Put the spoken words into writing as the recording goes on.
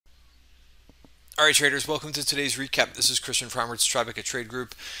All right, traders, welcome to today's recap. This is Christian from Tribeca Trade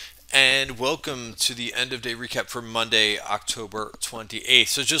Group, and welcome to the end of day recap for Monday, October 28th.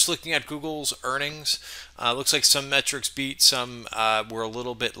 So, just looking at Google's earnings, looks like some metrics beat, some were a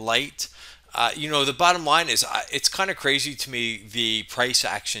little bit light. The bottom line is it's kind of crazy to me the price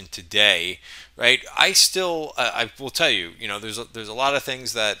action today, right? I will tell you, there's a lot of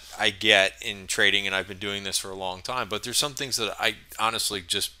things that I get in trading, and I've been doing this for a long time, but there's some things that I honestly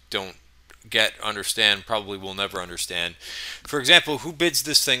just don't understand, probably will never understand. For example, who bids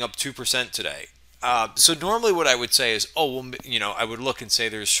this thing up 2% today? So normally what I would say is, oh, well, I would look and say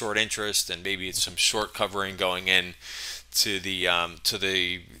there's short interest and maybe it's some short covering going in to the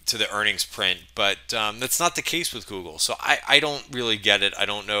earnings print, but that's not the case with Google. So I don't really get it. I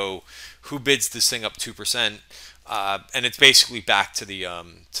don't know who bids this thing up 2%. And it's basically back to the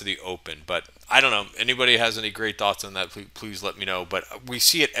open. But I don't know. Anybody has any great thoughts on that? Please let me know. But we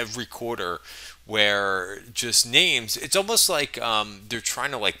see it every quarter where just names. It's almost like they're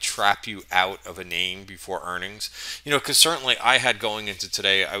trying to like trap you out of a name before earnings. Because certainly I had going into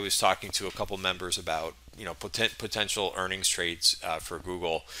today. I was talking to a couple members about potential earnings trades for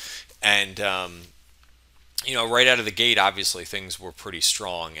Google, and right out of the gate, obviously things were pretty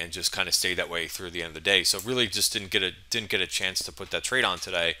strong and just kind of stayed that way through the end of the day. So really, just didn't get a chance to put that trade on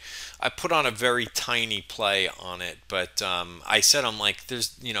today. I put on a very tiny play on it, but I said I'm like,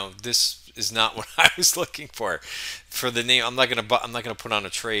 this is not what I was looking for the name. I'm not gonna put on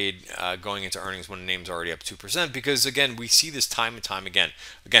a trade going into earnings when the name's already up 2%, because again, we see this time and time again.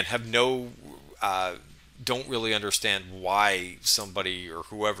 Again, have no. Don't really understand why somebody or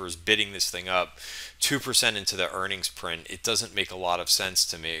whoever is bidding this thing up 2% into the earnings print. It doesn't make a lot of sense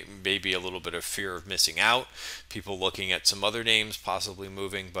to me. Maybe a little bit of fear of missing out, people looking at some other names possibly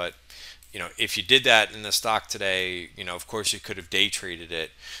moving, but if you did that in the stock today, of course you could have day traded it.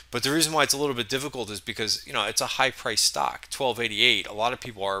 But the reason why it's a little bit difficult is because, it's a high price stock, 1288. A lot of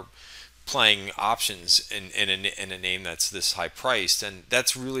people are playing options in a name that's this high priced, and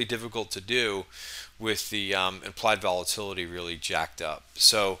that's really difficult to do with the implied volatility really jacked up.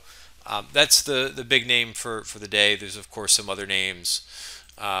 So that's the big name for the day. There's of course some other names.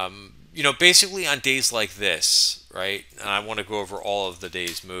 Basically on days like this, right? And I want to go over all of the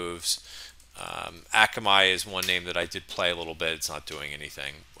day's moves. Akamai is one name that I did play a little bit. It's not doing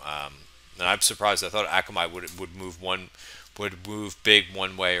anything, and I'm surprised. I thought Akamai would move big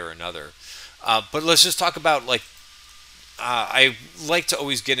one way or another. But let's just talk about I like to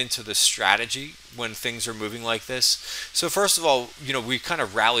always get into the strategy when things are moving like this. So first of all, we kind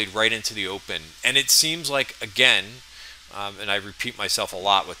of rallied right into the open, and it seems like again, and I repeat myself a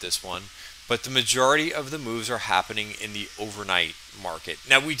lot with this one, but the majority of the moves are happening in the overnight market.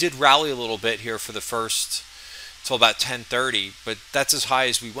 Now we did rally a little bit here for the first till about 10:30, but that's as high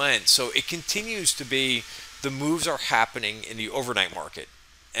as we went. So it continues to be the moves are happening in the overnight market.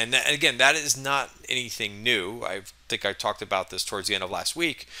 And again, that is not anything new. I think I talked about this towards the end of last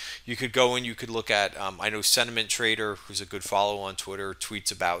week. You could go and you could look at, I know Sentiment Trader, who's a good follow on Twitter, tweets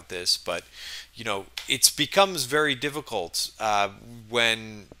about this, but it becomes very difficult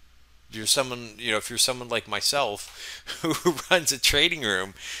when you're someone, if you're someone like myself who runs a trading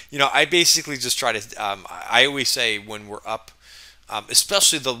room. I basically just try to, I always say when we're up,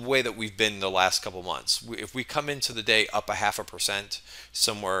 especially the way that we've been the last couple months. If we come into the day up a 0.5%,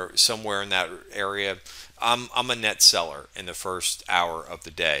 somewhere in that area, I'm a net seller in the first hour of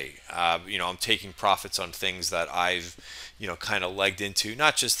the day. I'm taking profits on things that I've kind of legged into,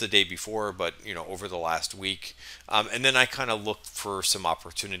 not just the day before, but over the last week. And then I kind of look for some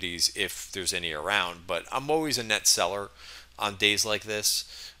opportunities if there's any around. But I'm always a net seller on days like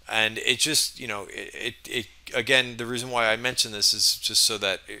this. And it just, it again, the reason why I mention this is just so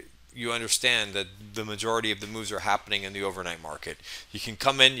that you understand that the majority of the moves are happening in the overnight market. You can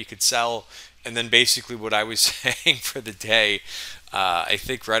come in, you could sell, and then basically what I was saying for the day, I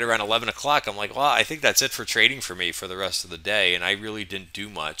think right around 11 o'clock, I'm like, well, I think that's it for trading for me for the rest of the day. And I really didn't do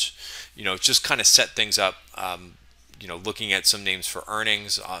much, just kind of set things up, looking at some names for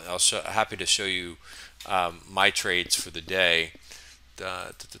earnings. Happy to show you my trades for the day.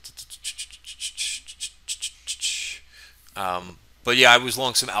 But yeah, I was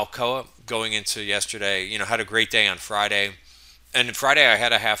long some Alcoa going into yesterday. Had a great day on Friday, and Friday I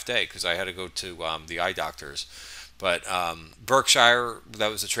had a half day because I had to go to the eye doctors. But Berkshire, that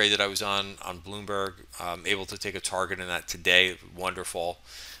was the trade that I was on Bloomberg. Able to take a target in that today. Wonderful.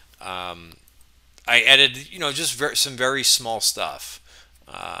 I added, just some very small stuff.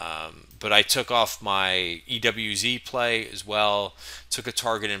 But I took off my EWZ play as well. Took a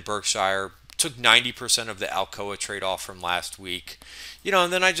target in Berkshire. took 90% of the Alcoa trade off from last week.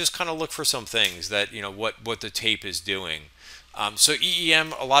 And then I just kind of look for some things that, what the tape is doing. So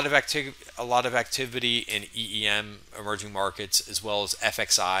EEM, a lot of activity in EEM, emerging markets, as well as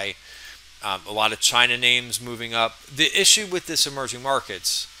FXI. A lot of China names moving up. The issue with this emerging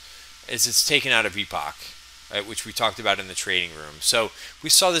markets is it's taken out of epoch, right, which we talked about in the trading room. So we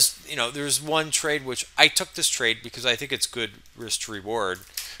saw this, there's one trade which I took this trade because I think it's good risk to reward.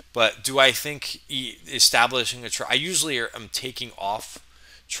 But do I think establishing a trade? I usually am taking off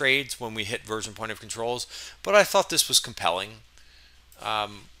trades when we hit version point of controls, but I thought this was compelling.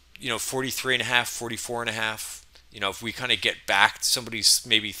 43.5, 44.5. If we kind of get back, somebody's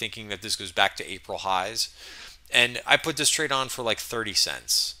maybe thinking that this goes back to April highs. And I put this trade on for like 30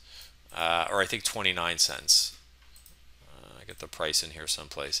 cents, or I think 29 cents. I get the price in here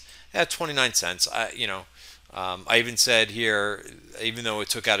someplace. Yeah, 29 cents. I even said here, even though it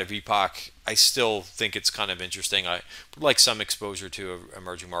took out of epoch, I still think it's kind of interesting. I would like some exposure to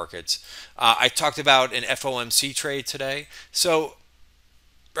emerging markets. I talked about an FOMC trade today. So,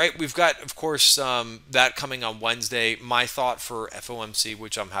 right, we've got, of course, that coming on Wednesday. My thought for FOMC,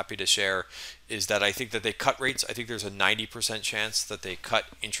 which I'm happy to share, is that I think that they cut rates. I think there's a 90% chance that they cut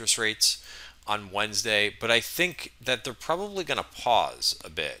interest rates on Wednesday. But I think that they're probably going to pause a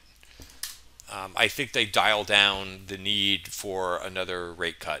bit. I think they dial down the need for another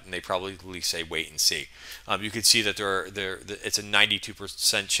rate cut, and they probably say wait and see. You could see that it's a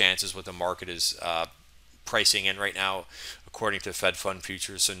 92% chance is what the market is pricing in right now, according to Fed Fund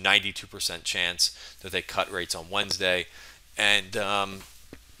futures. So 92% chance that they cut rates on Wednesday, and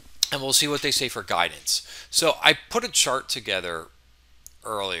we'll see what they say for guidance. So I put a chart together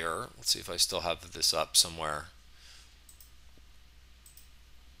earlier. Let's see if I still have this up somewhere.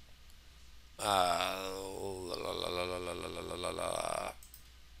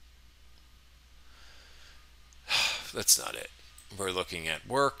 That's not it. We're looking at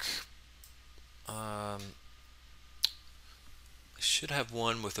work. I should have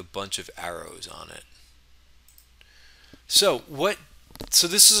one with a bunch of arrows on it. So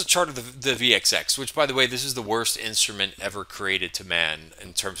this is a chart of the VXX, which, by the way, this is the worst instrument ever created to man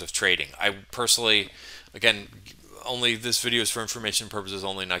in terms of trading. I personally, again, only this video is for information purposes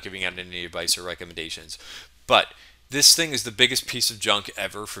only, not giving out any advice or recommendations. But this thing is the biggest piece of junk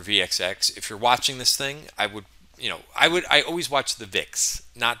ever for VXX. If you're watching this thing, I always watch the VIX,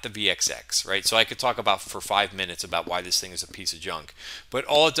 not the VXX, right? So I could talk about for 5 minutes about why this thing is a piece of junk. But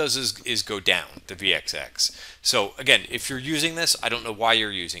all it does is go down, the VXX. So again, if you're using this, I don't know why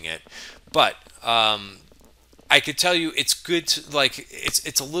you're using it. But I could tell you it's good to,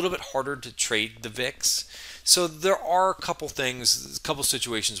 it's a little bit harder to trade the VIX. So there are a couple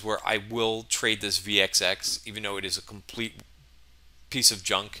situations where I will trade this VXX, even though it is a complete piece of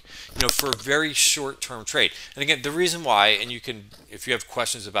junk, for a very short-term trade. And again, the reason why, and you can, if you have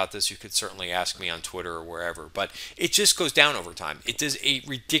questions about this, you could certainly ask me on Twitter or wherever, but it just goes down over time. It does a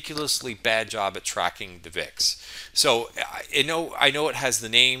ridiculously bad job at tracking the VIX. So I know it has the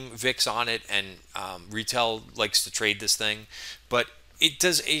name VIX on it, and retail likes to trade this thing, but it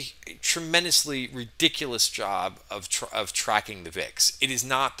does a tremendously ridiculous job of tracking the VIX. It is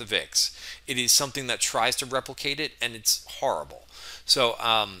not the VIX. It is something that tries to replicate it, and it's horrible. So,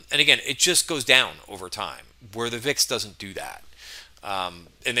 and again, it just goes down over time, where the VIX doesn't do that. And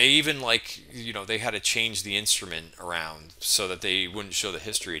they even they had to change the instrument around so that they wouldn't show the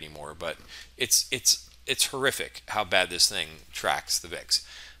history anymore. But it's horrific how bad this thing tracks the VIX.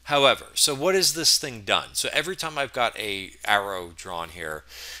 However, so what has this thing done? So every time I've got a arrow drawn here,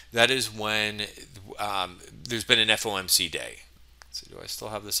 that is when there's been an FOMC day. So do I still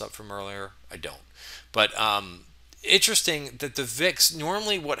have this up from earlier? I don't. But interesting that the VIX,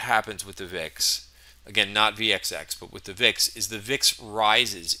 normally what happens with the VIX, again, not VXX, but with the VIX, is the VIX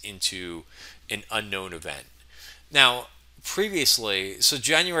rises into an unknown event. Now, previously, so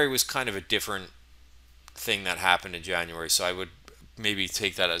January was kind of a different thing that happened in January, so I would maybe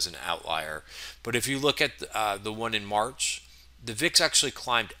take that as an outlier. But if you look at the one in March, the VIX actually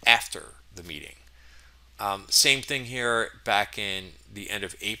climbed after the meeting. Same thing here back in the end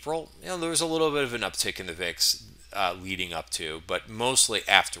of April. There was a little bit of an uptick in the VIX leading up to, but mostly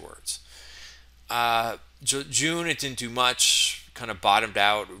afterwards. June, it didn't do much, kind of bottomed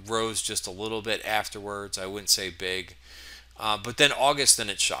out, rose just a little bit afterwards. I wouldn't say big. But then August, then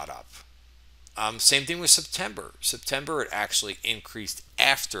it shot up. Same thing with September. September, it actually increased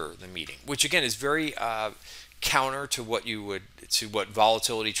after the meeting, which again is very counter to what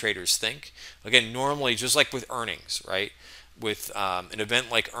volatility traders think. Again, normally, just like with earnings, right? with an event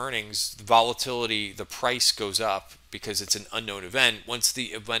like earnings, the volatility, the price goes up because it's an unknown event. Once the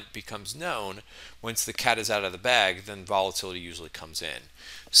event becomes known, once the cat is out of the bag, then volatility usually comes in.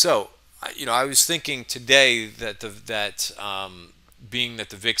 So, I was thinking today that being that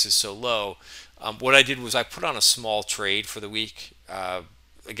the VIX is so low, what I did was I put on a small trade for the week.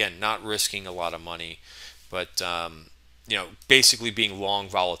 Again, not risking a lot of money, but basically being long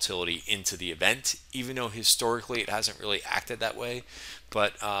volatility into the event, even though historically it hasn't really acted that way.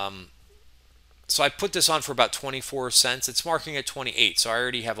 But so I put this on for about 24 cents. It's marking at 28, so I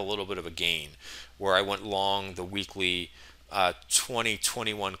already have a little bit of a gain where I went long the weekly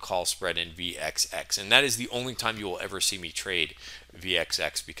 2021 call spread in VXX. And that is the only time you will ever see me trade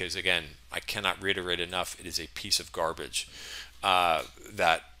VXX because, again, I cannot reiterate enough, it is a piece of garbage,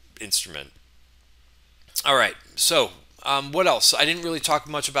 that instrument. All right, so what else? I didn't really talk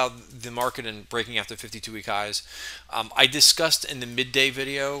much about the market and breaking after 52-week highs. I discussed in the midday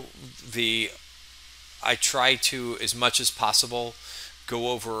video I try to, as much as possible, go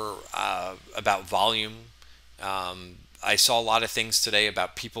over about volume. I saw a lot of things today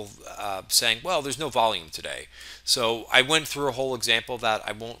about people saying, well, there's no volume today. So I went through a whole example of that.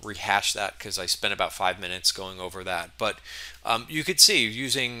 I won't rehash that because I spent about 5 minutes going over that. But you could see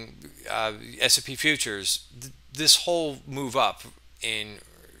using S&P futures, this whole move up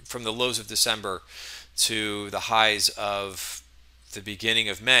from the lows of December to the highs of the beginning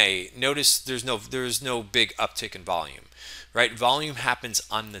of May. Notice there's no big uptick in volume, right? Volume happens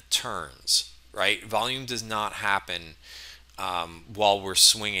on the turns, right? Volume does not happen while we're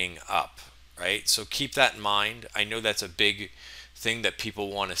swinging up, right? So keep that in mind. I know that's a big thing that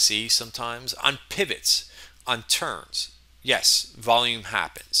people want to see sometimes. On pivots, on turns, yes, volume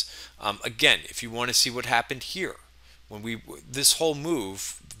happens. Again, if you want to see what happened here, this whole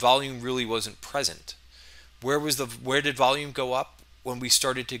move, volume really wasn't present. Where did volume go up? When we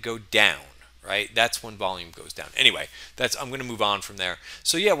started to go down, right? That's when volume goes down. Anyway, I'm going to move on from there.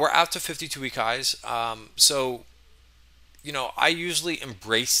 So yeah, we're out to 52-week highs. I usually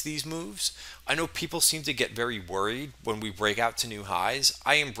embrace these moves. I know people seem to get very worried when we break out to new highs.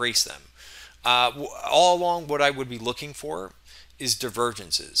 I embrace them. All along, what I would be looking for is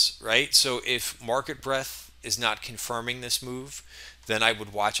divergences, right? So if market breadth is not confirming this move, then I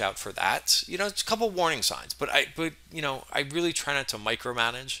would watch out for that. It's a couple warning signs, but I really try not to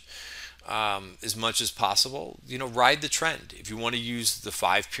micromanage as much as possible. Ride the trend. If you want to use the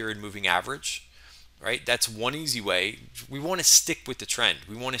 5-period moving average, right? That's one easy way. We want to stick with the trend.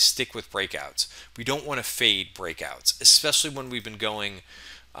 We want to stick with breakouts. We don't want to fade breakouts, especially when we've been going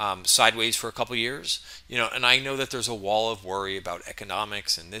sideways for a couple years. And I know that there's a wall of worry about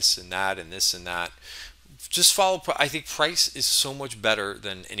economics and this and that and this and that. Just follow. I think price is so much better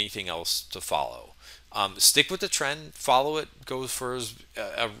than anything else to follow. Stick with the trend, follow it, go for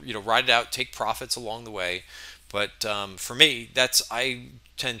ride it out, take profits along the way. But for me, I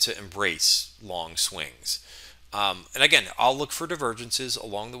tend to embrace long swings. And again, I'll look for divergences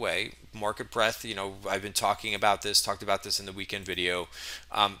along the way. Market breadth, I've been talked about this in the weekend video,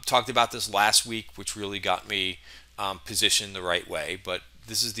 talked about this last week, which really got me positioned the right way. But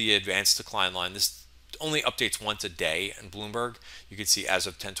this is the advanced decline line. This only updates once a day in Bloomberg. You can see as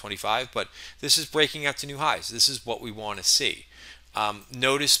of 10:25, but this is breaking out to new highs. This is what we want to see.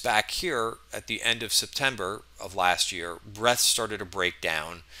 Notice back here at the end of September of last year, breadth started to break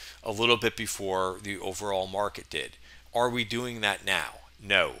down a little bit before the overall market did. Are we doing that now?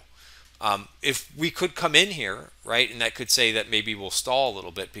 No. If we could come in here, right, and that could say that maybe we'll stall a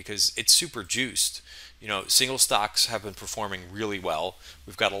little bit because it's super juiced. Single stocks have been performing really well.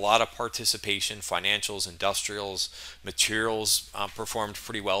 We've got a lot of participation, financials, industrials, materials performed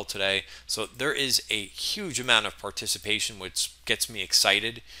pretty well today. So there is a huge amount of participation, which gets me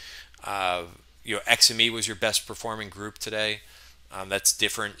excited. XME was your best performing group today. That's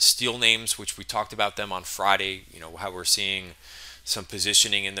different. Steel names, which we talked about them on Friday, how we're seeing some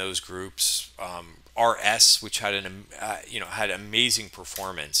positioning in those groups. RS, which had had amazing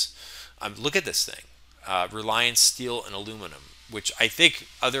performance. Look at this thing. Reliance Steel and Aluminum, which I think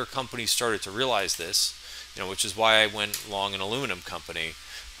other companies started to realize this, which is why I went long an aluminum company.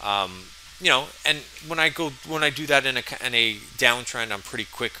 And when I do that in a downtrend, I'm pretty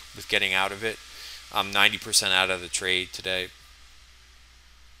quick with getting out of it. I'm 90% out of the trade today.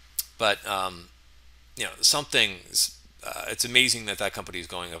 But it's amazing that company is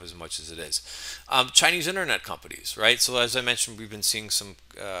going up as much as it is. Chinese internet companies, right? So as I mentioned, we've been seeing some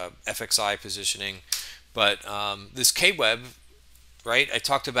FXI positioning, but this KWeb, right? I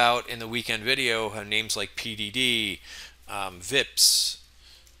talked about in the weekend video how names like PDD, VIPs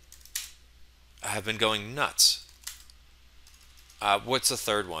have been going nuts. What's the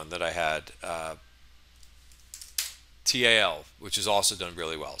third one that I had? TAL, which has also done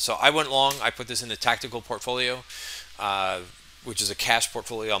really well. So I went long. I put this in the tactical portfolio, uh, which is a cash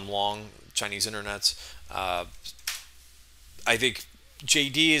portfolio. I'm long Chinese internets. I think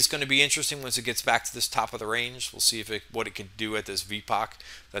JD is going to be interesting once it gets back to this top of the range. We'll see what it can do at this VPOC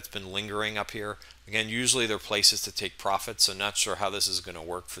that's been lingering up here. Again, usually they're places to take profits, so not sure how this is going to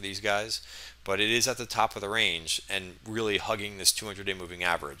work for these guys. But it is at the top of the range and really hugging this 200-day moving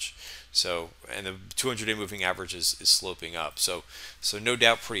average. So, and the 200-day moving average is sloping up. So no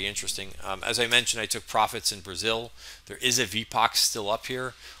doubt pretty interesting. As I mentioned, I took profits in Brazil. There is a VPOC still up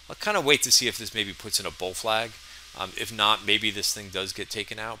here. I'll kind of wait to see if this maybe puts in a bull flag. If not, maybe this thing does get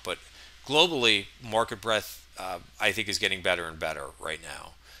taken out. But globally, market breadth, I think, is getting better and better right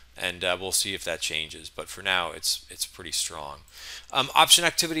now. And we'll see if that changes. But for now, it's pretty strong. Option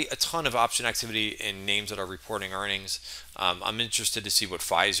activity, a ton of option activity in names that are reporting earnings. I'm interested to see what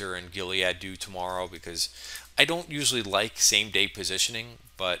Pfizer and Gilead do tomorrow because I don't usually like same-day positioning,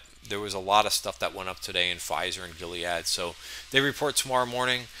 but there was a lot of stuff that went up today in Pfizer and Gilead. So they report tomorrow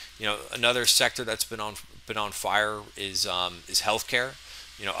morning. You know, another sector that's been on fire is healthcare.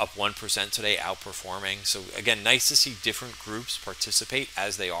 You know, up 1% today, outperforming. So again, nice to see different groups participate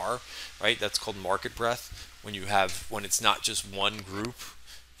as they are, right? That's called market breadth. When it's not just one group,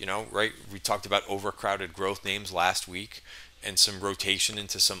 you know, right? We talked about overcrowded growth names last week and some rotation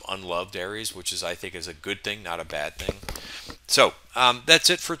into some unloved areas, which I think is a good thing, not a bad thing. So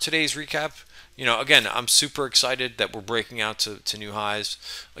that's it for today's recap. You know, again, I'm super excited that we're breaking out to new highs.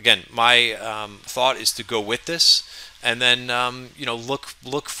 Again, my thought is to go with this, and then you know,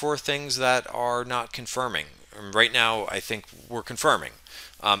 look for things that are not confirming. And right now, I think we're confirming.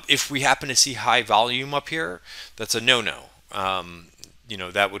 If we happen to see high volume up here, that's a no-no. You know,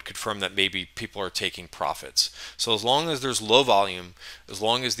 that would confirm that maybe people are taking profits. So as long as there's low volume, as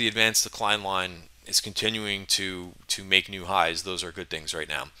long as the advanced decline line is continuing to make new highs, those are good things right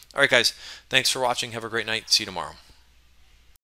now. All right, guys, thanks for watching. Have a great night. See you tomorrow.